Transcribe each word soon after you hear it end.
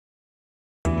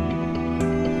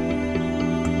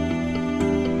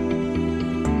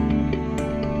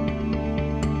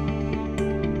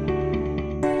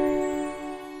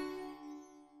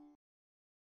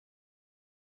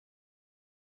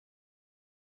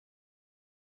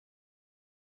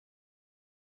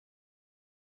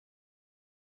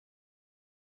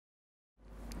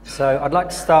So I'd like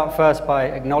to start first by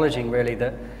acknowledging really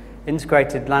that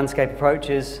integrated landscape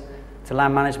approaches to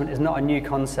land management is not a new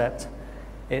concept.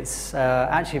 It's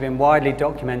actually been widely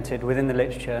documented within the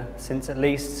literature since at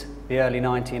least the early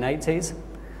 1980s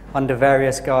under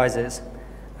various guises.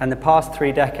 And the past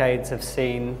 3 decades have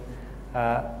seen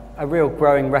a real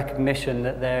growing recognition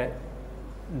that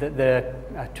the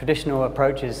traditional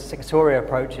approaches, sectorial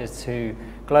approaches to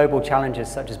global challenges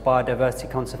such as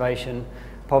biodiversity conservation,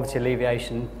 poverty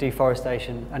alleviation,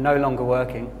 deforestation are no longer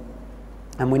working.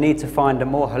 And we need to find a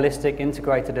more holistic,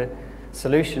 integrated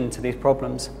solution to these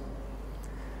problems.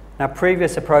 Now,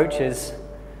 previous approaches,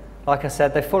 like I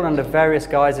said, they fall under various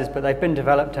guises, but they've been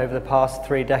developed over the past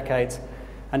 3 decades.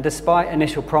 And despite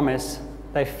initial promise,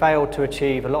 they've failed to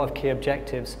achieve a lot of key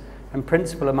objectives. And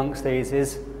principal amongst these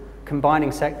is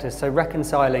combining sectors, so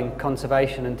reconciling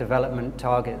conservation and development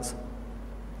targets.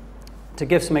 To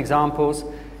give some examples,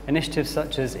 initiatives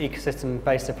such as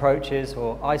ecosystem-based approaches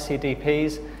or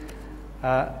ICDPs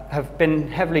have been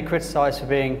heavily criticised for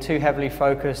being too heavily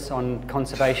focused on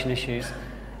conservation issues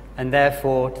and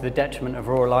therefore to the detriment of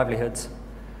rural livelihoods.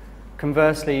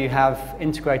 Conversely, you have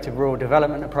integrated rural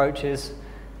development approaches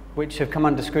which have come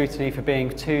under scrutiny for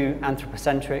being too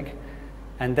anthropocentric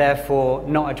and therefore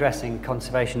not addressing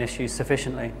conservation issues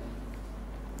sufficiently.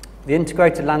 The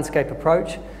integrated landscape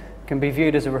approach can be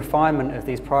viewed as a refinement of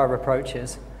these prior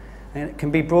approaches, and it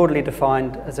can be broadly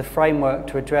defined as a framework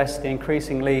to address the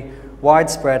increasingly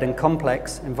widespread and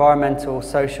complex environmental,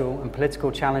 social and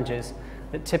political challenges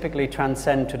that typically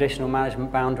transcend traditional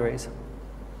management boundaries.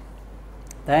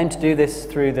 They aim to do this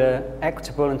through the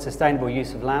equitable and sustainable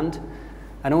use of land,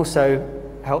 and also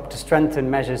help to strengthen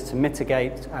measures to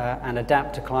mitigate and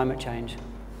adapt to climate change.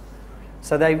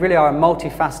 So they really are a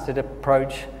multifaceted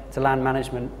approach to land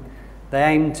management. They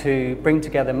aim to bring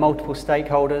together multiple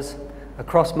stakeholders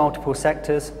across multiple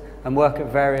sectors and work at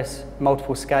various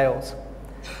multiple scales.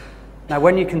 Now,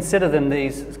 when you consider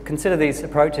these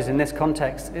approaches in this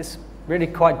context, it's really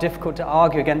quite difficult to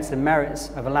argue against the merits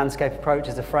of a landscape approach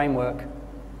as a framework.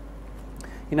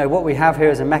 You know, what we have here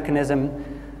is a mechanism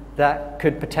that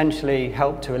could potentially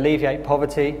help to alleviate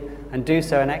poverty and do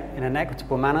so in an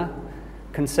equitable manner,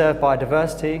 conserve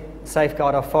biodiversity,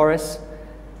 safeguard our forests,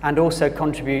 and also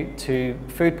contribute to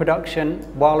food production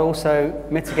while also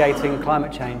mitigating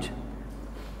climate change.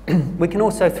 We can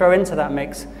also throw into that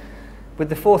mix, with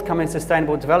the forthcoming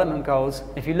Sustainable Development Goals,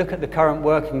 if you look at the current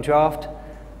working draft,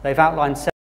 they've outlined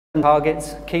 7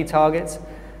 targets, key targets,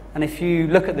 and if you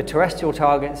look at the terrestrial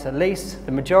targets, at least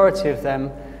the majority of them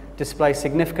display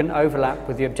significant overlap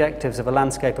with the objectives of a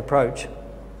landscape approach.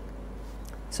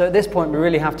 So at this point, we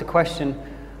really have to question,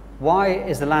 why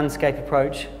is the landscape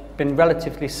approach been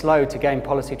relatively slow to gain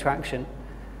policy traction?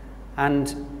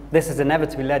 And this has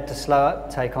inevitably led to slow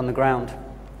uptake on the ground.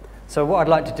 So what I'd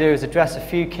like to do is address a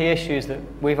few key issues that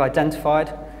we've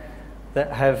identified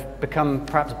that have become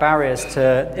perhaps barriers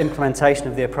to implementation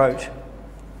of the approach.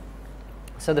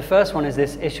 So the first one is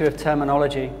this issue of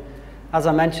terminology. As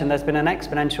I mentioned, there's been an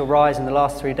exponential rise in the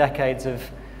last 3 decades of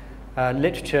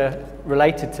literature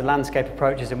related to landscape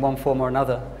approaches in one form or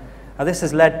another. Now, this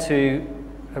has led to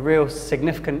a real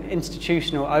significant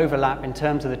institutional overlap in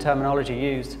terms of the terminology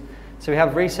used. So we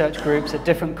have research groups at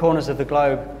different corners of the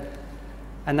globe,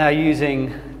 and they're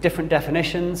using different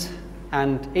definitions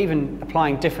and even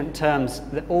applying different terms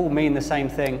that all mean the same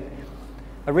thing.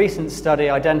 A recent study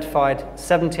identified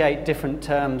 78 different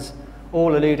terms,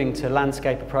 all alluding to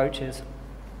landscape approaches.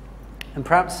 And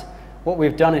perhaps what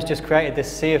we've done is just created this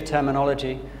sea of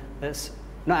terminology that's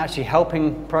not actually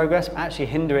helping progress, but actually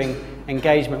hindering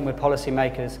engagement with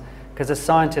policymakers, because as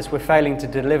scientists, we're failing to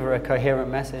deliver a coherent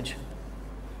message.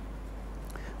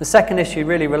 The second issue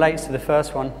really relates to the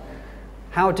first one.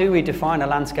 How do we define a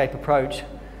landscape approach?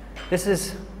 This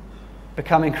has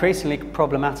become increasingly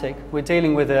problematic. We're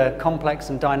dealing with a complex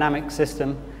and dynamic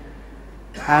system,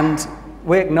 and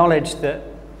we acknowledge that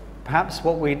perhaps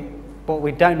what we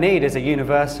don't need is a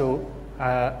universally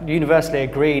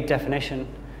agreed definition,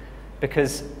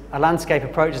 because a landscape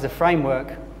approach as a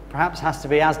framework perhaps has to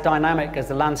be as dynamic as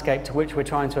the landscape to which we're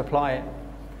trying to apply it.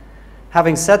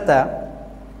 Having said that,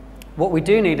 what we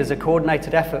do need is a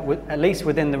coordinated effort, at least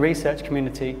within the research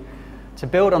community, to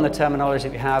build on the terminology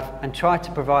that we have and try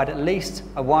to provide at least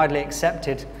a widely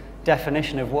accepted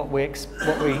definition of what we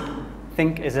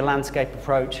think is a landscape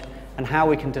approach and how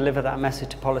we can deliver that message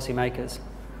to policymakers.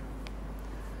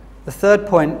 The third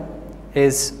point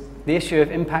is the issue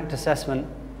of impact assessment.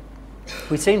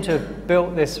 We seem to have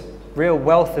built this real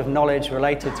wealth of knowledge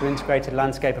related to integrated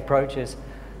landscape approaches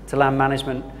to land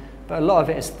management, but a lot of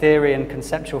it is theory and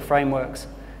conceptual frameworks.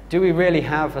 Do we really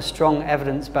have a strong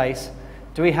evidence base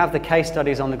Do we have the case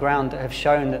studies on the ground that have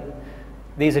shown that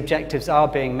these objectives are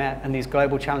being met and these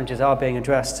global challenges are being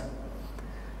addressed?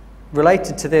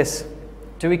 Related to this,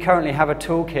 do we currently have a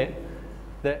toolkit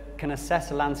that can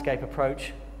assess a landscape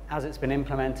approach as it's been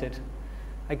implemented?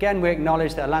 Again, we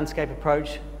acknowledge that a landscape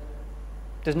approach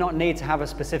does not need to have a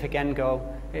specific end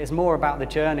goal. It is more about the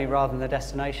journey rather than the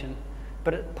destination.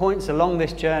 But at points along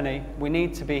this journey, we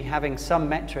need to be having some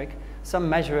metric, some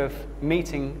measure of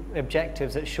meeting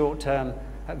objectives at short term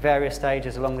at various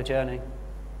stages along the journey.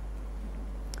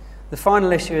 The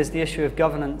final issue is the issue of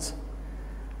governance.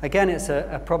 Again, it's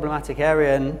a problematic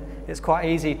area, and it's quite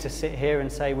easy to sit here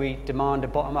and say we demand a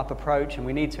bottom-up approach and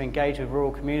we need to engage with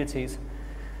rural communities.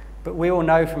 But we all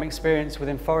know from experience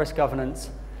within forest governance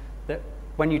that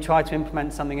when you try to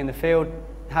implement something in the field,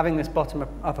 having this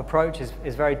bottom-up approach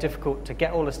is very difficult to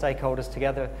get all the stakeholders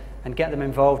together and get them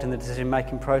involved in the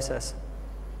decision-making process.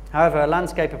 However, a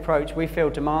landscape approach, we feel,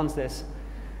 demands this.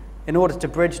 In order to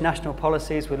bridge national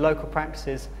policies with local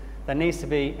practices, there needs to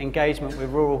be engagement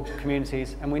with rural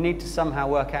communities, and we need to somehow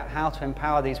work out how to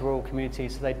empower these rural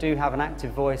communities so they do have an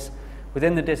active voice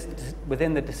within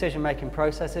the decision-making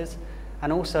processes,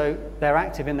 and also they're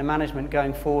active in the management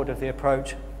going forward of the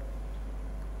approach.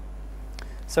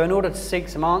 So in order to seek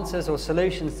some answers or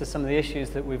solutions to some of the issues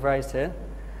that we've raised here,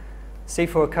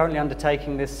 CIFOR are currently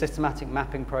undertaking this systematic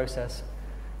mapping process.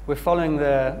 We're following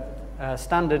the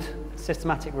standard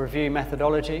systematic review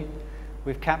methodology.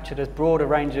 We've captured as broad a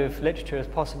range of literature as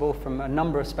possible from a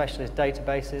number of specialist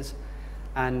databases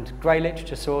and grey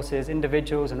literature sources,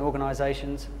 individuals and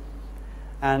organisations.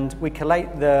 And we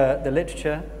collate the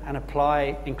literature and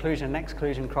apply inclusion and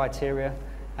exclusion criteria,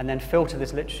 and then filter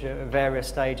this literature at various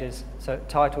stages. So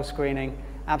title screening,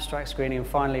 abstract screening, and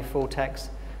finally full text.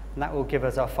 And that will give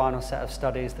us our final set of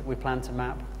studies that we plan to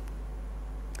map.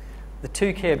 The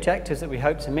two key objectives that we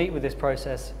hope to meet with this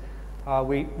process are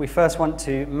we first want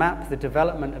to map the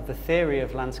development of the theory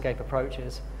of landscape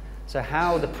approaches. So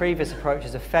how the previous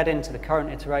approaches are fed into the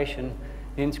current iteration,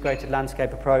 the integrated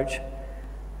landscape approach,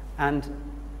 and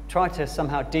try to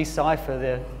somehow decipher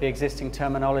the existing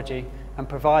terminology and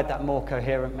provide that more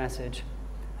coherent message.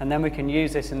 And then we can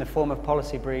use this in the form of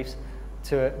policy briefs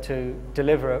to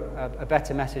deliver a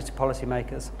better message to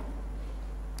policymakers.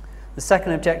 The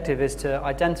second objective is to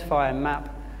identify and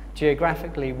map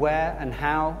geographically where and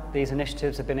how these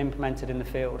initiatives have been implemented in the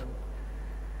field.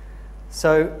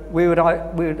 So we would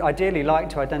ideally like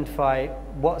to identify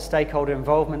what stakeholder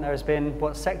involvement there has been,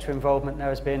 what sector involvement there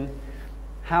has been,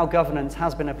 how governance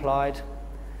has been applied,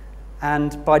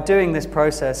 and by doing this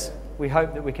process, we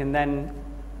hope that we can then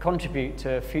contribute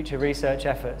to future research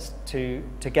efforts to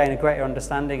gain a greater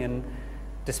understanding and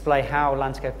display how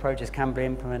landscape approaches can be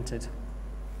implemented.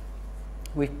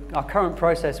 Our current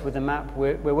process with the map,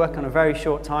 we're working on a very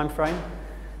short time frame,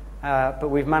 but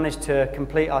we've managed to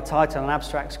complete our title and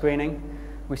abstract screening.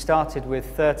 We started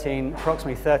with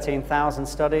approximately 13,000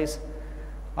 studies.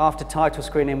 After title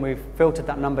screening, we've filtered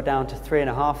that number down to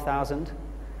 3,500.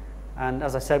 And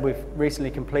as I said, we've recently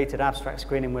completed abstract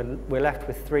screening. We're left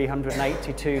with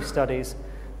 382 studies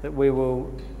that we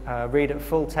will read at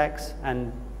full text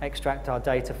and extract our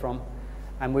data from.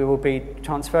 And we will be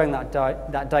transferring that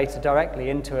data directly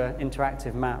into an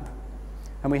interactive map.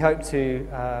 And we hope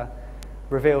to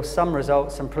reveal some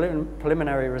results, some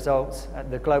preliminary results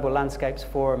at the Global Landscapes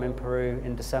Forum in Peru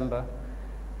in December.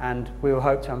 And we will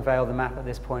hope to unveil the map at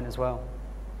this point as well.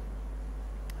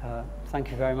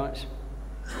 Thank you very much.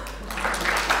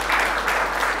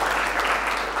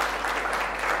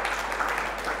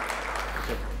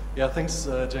 Yeah, thanks,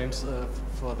 James,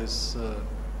 for this.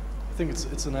 I think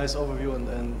it's a nice overview,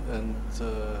 and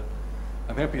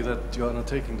I'm happy that you're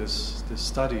undertaking this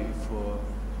study or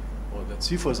that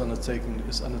CIFOR is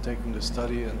undertaking this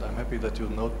study, and I'm happy that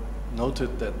you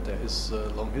noted that there is a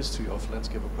long history of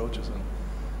landscape approaches, and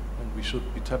we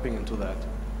should be tapping into that.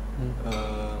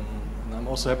 And I'm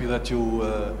also happy that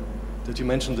you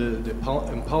mentioned the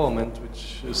empowerment,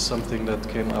 which is something that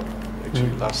came up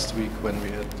actually last week when we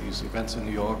had these events in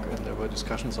New York, and there were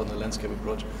discussions on the landscape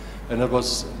approach. And that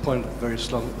was a point very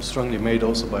strongly made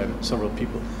also by several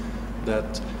people.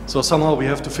 So somehow we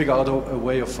have to figure out a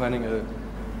way of finding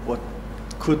what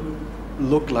could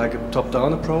look like a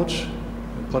top-down approach,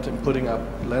 putting up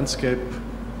landscape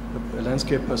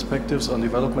perspectives on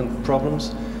development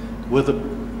problems with a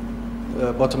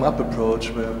bottom-up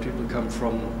approach where people come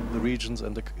from the regions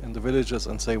and the villages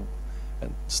and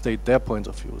state their point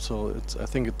of view. So I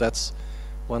think that's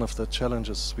one of the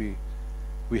challenges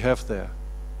we have there.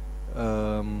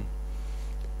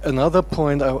 Another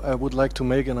point I would like to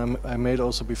make, and I made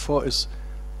also before, is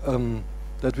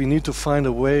that we need to find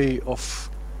a way of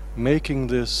making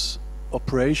this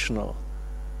operational.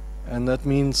 And that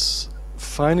means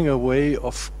finding a way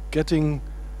of getting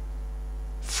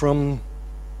from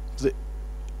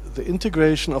the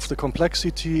integration of the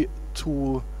complexity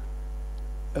to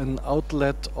an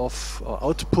outlet of, or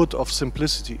output of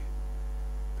simplicity.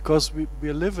 Because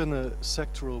we live in a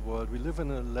sectoral world, we live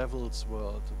in a levels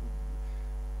world.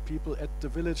 People at the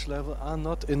village level are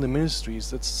not in the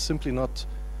ministries, that's simply not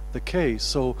the case.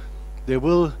 So they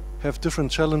will have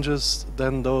different challenges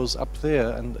than those up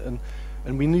there, and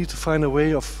we need to find a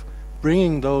way of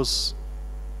bringing those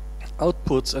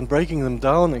outputs and breaking them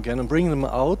down again and bringing them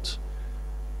out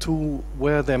to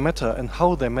where they matter and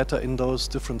how they matter in those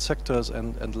different sectors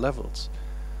and levels.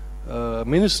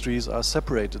 Ministries are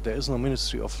separated. There is no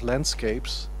ministry of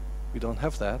landscapes. We don't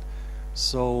have that.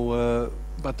 So,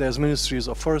 but there's ministries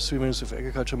of forestry, ministry of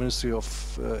agriculture, ministry of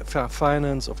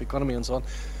finance, of economy, and so on,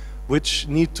 which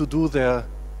need to do their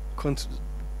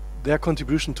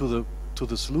contribution to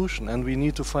the solution. And we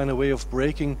need to find a way of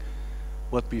breaking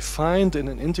what we find in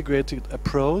an integrated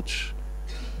approach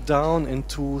down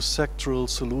into sectoral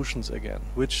solutions again,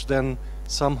 which then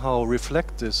somehow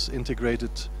reflect this integrated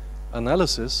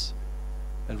analysis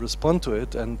and respond to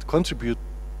it and contribute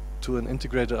to an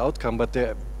integrated outcome, but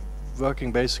they're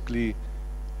working basically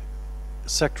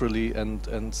sectorally and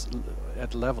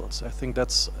at levels. I think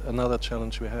that's another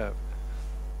challenge we have.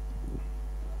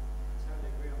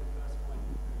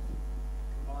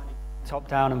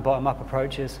 Top-down and bottom-up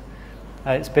approaches.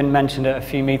 It's been mentioned at a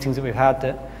few meetings that we've had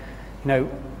that, you know,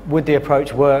 would the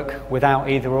approach work without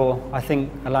either or? I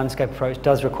think a landscape approach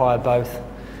does require both.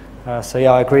 So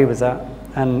yeah, I agree with that.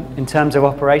 And in terms of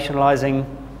operationalizing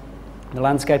the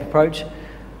landscape approach,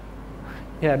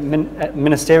 yeah, at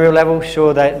ministerial level,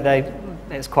 sure,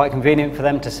 it's quite convenient for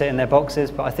them to sit in their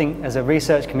boxes, but I think as a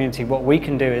research community, what we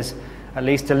can do is at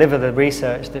least deliver the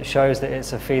research that shows that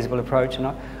it's a feasible approach. And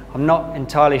I'm not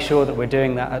entirely sure that we're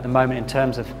doing that at the moment in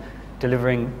terms of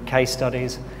delivering case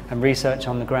studies and research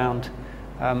on the ground.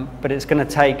 But it's going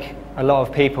to take a lot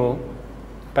of people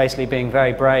basically being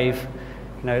very brave,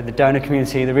 you know, the donor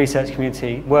community, the research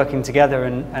community, working together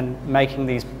and making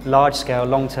these large-scale,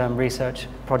 long-term research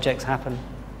projects happen.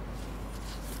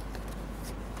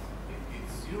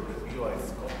 Is your review a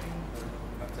scoping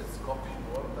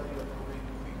work that you're doing?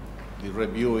 The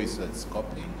review is a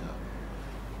scoping?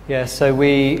 Yeah, so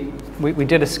we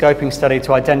did a scoping study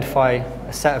to identify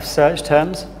a set of search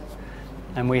terms,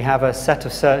 and we have a set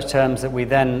of search terms that we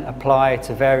then apply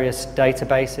to various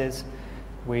databases.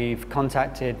 We've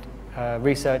contacted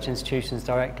research institutions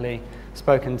directly,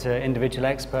 spoken to individual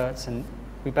experts, and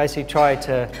we basically try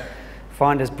to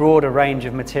find as broad a range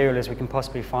of material as we can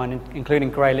possibly find, including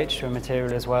grey literature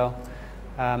material as well.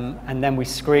 And then we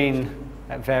screen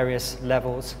at various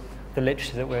levels the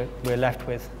literature that we're left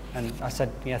with. And I said,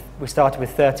 yeah, we started with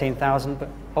 13,000, but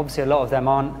obviously a lot of them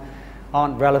aren't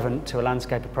relevant to a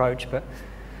landscape approach, but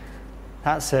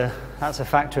that's a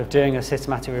factor of doing a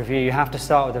systematic review. You have to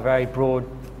start with a very broad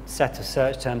set of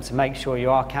search terms to make sure you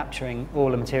are capturing all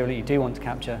the material that you do want to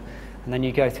capture, and then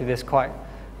you go through this quite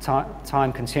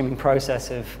time-consuming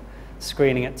process of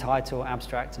screening at title,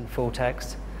 abstract, and full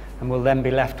text, and we'll then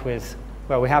be left with,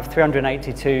 well, we have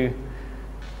 382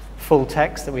 full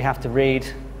text that we have to read,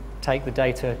 take the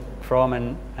data from,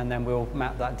 and then we'll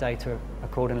map that data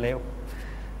accordingly.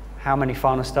 How many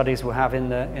final studies we'll have in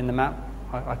the map,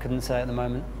 I couldn't say at the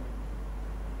moment.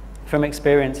 From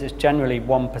experience, it's generally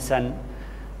 1%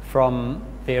 from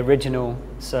the original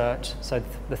search, so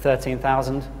the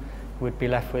 13,000 would be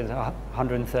left with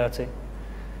 130.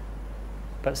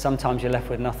 But sometimes you're left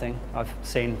with nothing, I've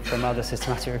seen from other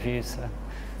systematic reviews, so,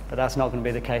 but that's not going to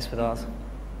be the case with ours.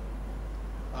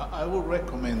 I would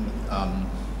recommend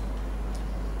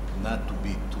not to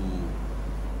be too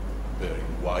very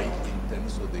wide in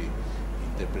terms of the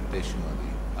interpretation of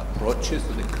the approaches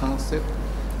to the concept.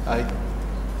 I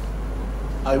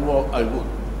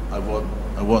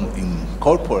want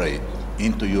incorporate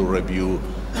into your review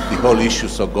the whole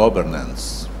issues of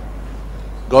governance.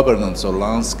 Governance of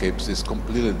landscapes is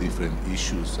completely different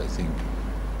issues. I think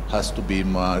has to be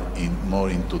more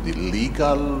into the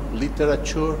legal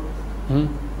literature,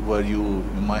 where you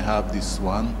might have this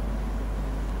one.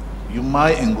 You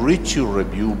might enrich your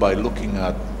review by looking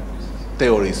at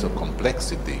theories of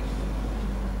complexity.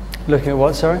 Looking at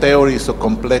what, sorry? Theories of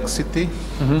complexity,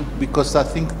 because I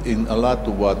think in a lot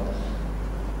of what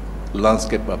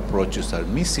landscape approaches are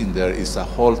missing there is a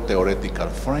whole theoretical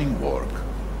framework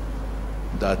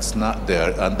that's not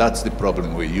there, and that's the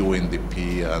problem with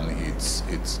UNDP and its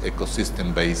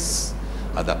ecosystem-based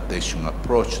adaptation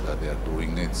approach that they are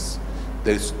doing.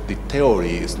 The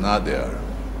theory is not there,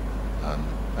 and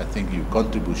I think your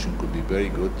contribution could be very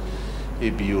good.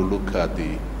 if you look at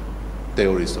the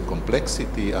theories of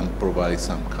complexity and provide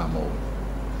some kind of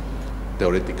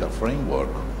theoretical framework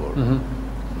for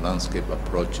landscape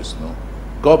approaches. No?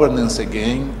 Governance,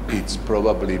 again, it's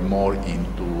probably more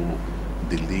into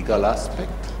the legal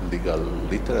aspect, legal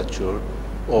literature,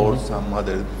 or some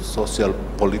other social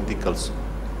political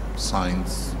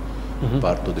science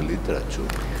part of the literature.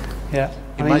 Yeah,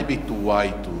 it might be too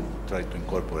wide to try to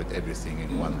incorporate everything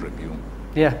in one review.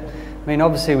 Yeah, I mean,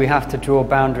 obviously we have to draw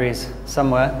boundaries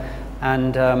somewhere,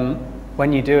 and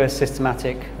when you do a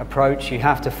systematic approach, you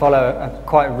have to follow a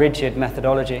quite rigid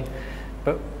methodology.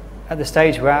 But at the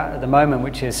stage we're at the moment,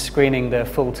 which is screening the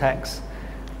full text,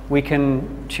 we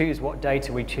can choose what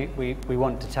data we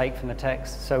want to take from the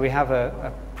text. So we have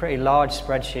a pretty large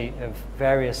spreadsheet of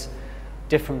various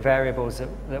different variables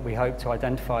that we hope to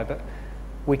identify, but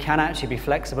we can actually be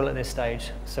flexible at this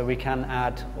stage, so we can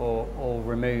add or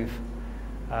remove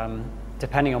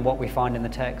depending on what we find in the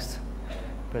text.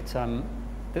 But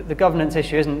the governance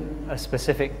issue isn't a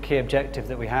specific key objective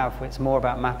that we have. It's more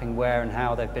about mapping where and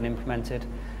how they've been implemented,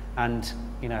 and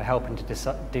helping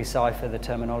to decipher the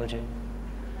terminology.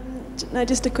 No,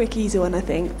 just a quick easy one, I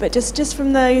think. But just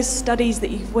from those studies that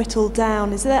you've whittled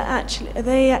down, are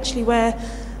they actually where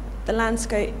the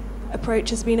landscape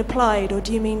approach has been applied, or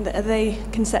do you mean that are they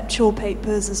conceptual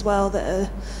papers as well that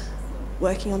are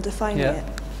working on defining it?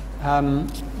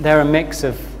 They're a mix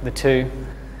of the two.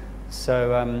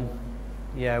 So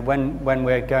yeah, when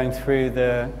we're going through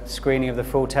the screening of the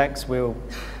full text, we'll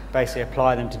basically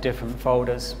apply them to different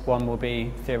folders. One will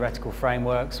be theoretical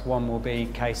frameworks, one will be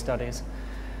case studies.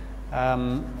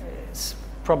 It's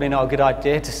probably not a good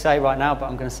idea to say right now, but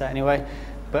I'm going to say it anyway.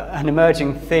 But an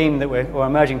emerging theme or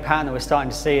emerging pattern that we're starting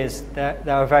to see is there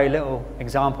are very little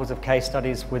examples of case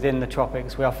studies within the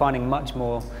tropics. We are finding much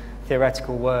more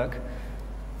theoretical work,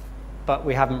 but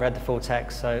we haven't read the full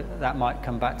text, so that might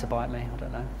come back to bite me. I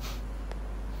don't know.